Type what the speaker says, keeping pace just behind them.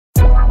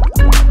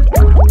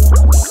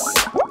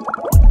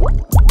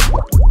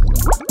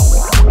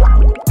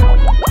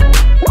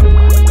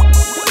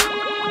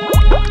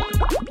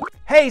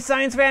Hey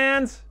science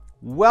fans!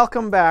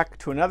 Welcome back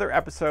to another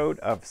episode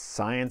of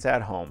Science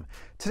at Home.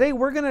 Today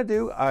we're going to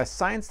do a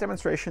science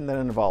demonstration that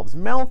involves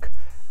milk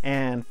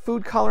and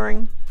food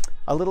coloring,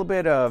 a little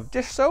bit of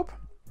dish soap,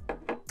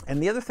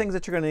 and the other things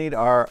that you're going to need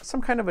are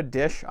some kind of a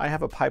dish. I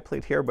have a pie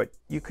plate here, but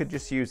you could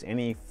just use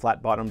any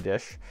flat bottom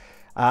dish,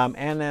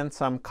 and then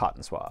some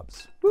cotton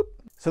swabs. Whoop.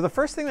 So the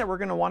first thing that we're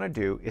going to want to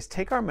do is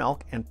take our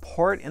milk and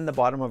pour it in the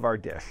bottom of our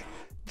dish,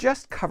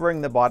 just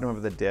covering the bottom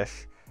of the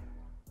dish,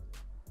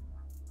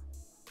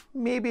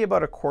 maybe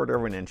about 1/4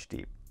 of an inch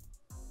deep.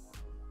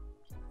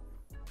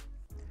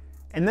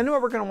 And then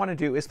what we're going to want to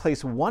do is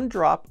place 1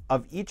 drop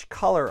of each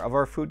color of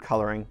our food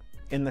coloring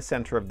in the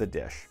center of the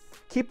dish.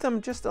 Keep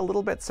them just a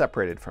little bit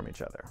separated from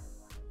each other.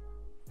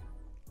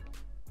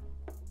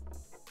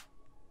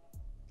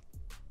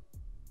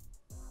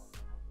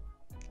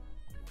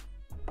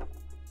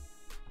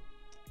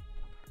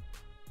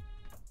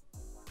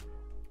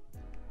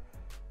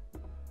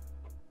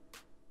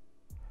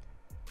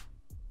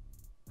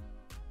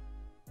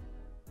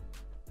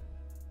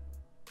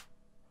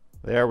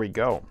 There we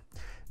go.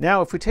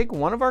 Now if we take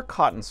one of our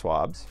cotton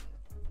swabs,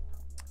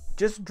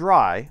 just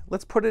dry,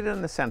 let's put it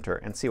in the center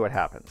and see what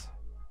happens.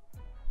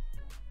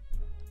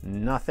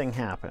 Nothing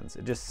happens,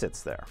 it just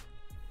sits there.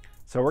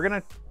 So we're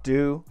gonna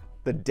do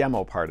the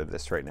demo part of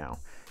this right now.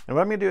 And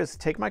what I'm gonna do is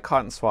take my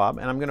cotton swab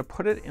and I'm gonna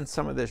put it in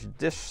some of this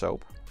dish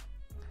soap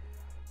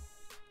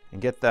and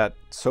get that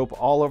soap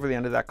all over the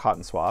end of that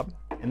cotton swab.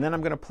 And then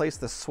I'm gonna place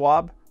the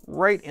swab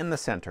right in the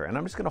center and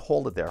I'm just gonna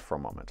hold it there for a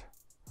moment.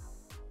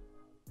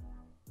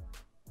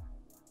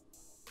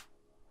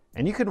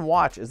 And you can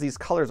watch as these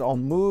colors all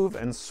move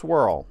and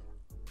swirl.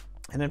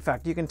 And in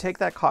fact, you can take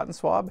that cotton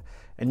swab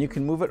and you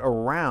can move it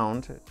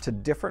around to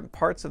different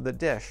parts of the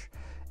dish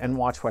and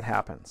watch what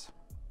happens.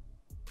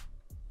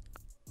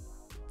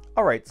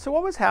 All right, so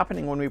what was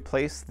happening when we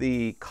placed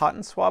the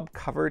cotton swab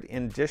covered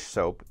in dish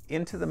soap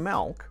into the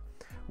milk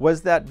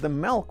was that the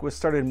milk was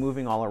started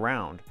moving all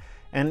around.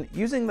 And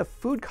using the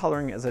food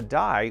coloring as a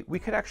dye, we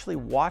could actually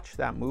watch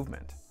that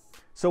movement.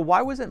 So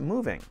why was it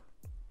moving?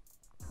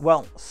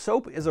 Well,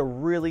 soap is a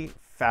really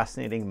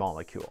fascinating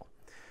molecule.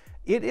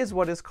 It is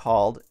what is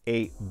called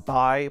a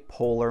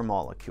bipolar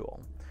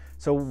molecule.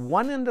 So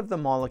one end of the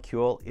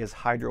molecule is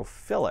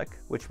hydrophilic,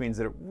 which means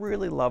that it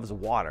really loves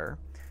water,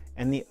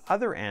 and the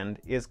other end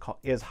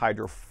is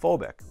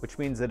hydrophobic, which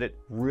means that it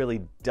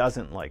really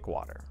doesn't like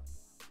water.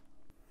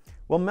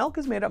 Well, milk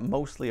is made up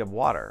mostly of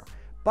water,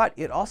 but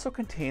it also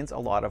contains a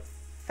lot of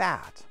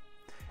fat.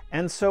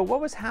 And so what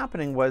was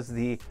happening was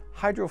the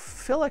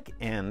hydrophilic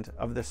end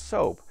of the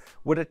soap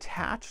would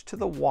attach to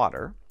the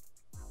water,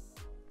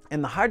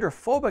 and the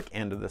hydrophobic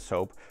end of the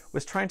soap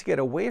was trying to get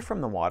away from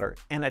the water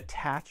and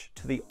attach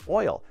to the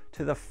oil,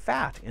 to the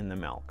fat in the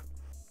milk.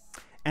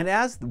 And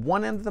as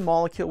one end of the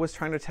molecule was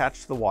trying to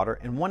attach to the water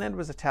and one end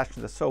was attached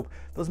to the soap,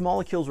 those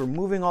molecules were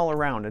moving all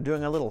around and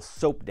doing a little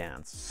soap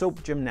dance,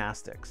 soap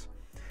gymnastics.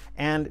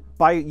 And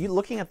by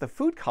looking at the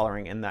food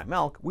coloring in that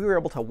milk, we were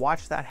able to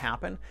watch that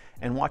happen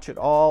and watch it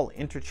all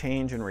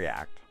interchange and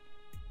react.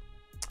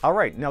 All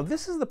right, now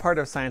this is the part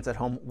of Science at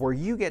Home where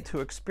you get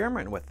to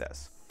experiment with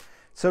this.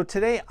 So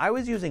today I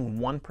was using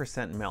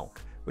 1%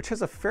 milk, which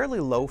has a fairly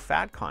low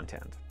fat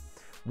content.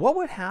 What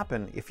would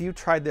happen if you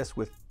tried this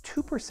with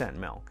 2%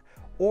 milk,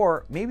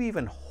 or maybe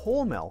even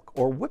whole milk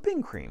or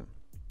whipping cream?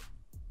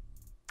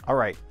 All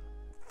right.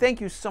 Thank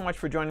you so much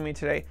for joining me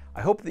today. I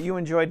hope that you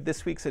enjoyed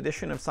this week's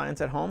edition of Science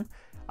at Home.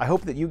 I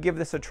hope that you give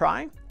this a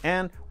try,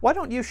 and why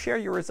don't you share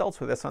your results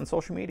with us on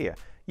social media?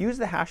 Use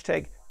the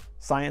hashtag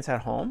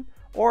 #ScienceAtHome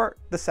or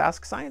the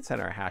Sask Science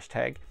Center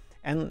hashtag,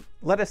 and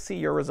let us see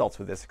your results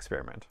with this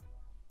experiment.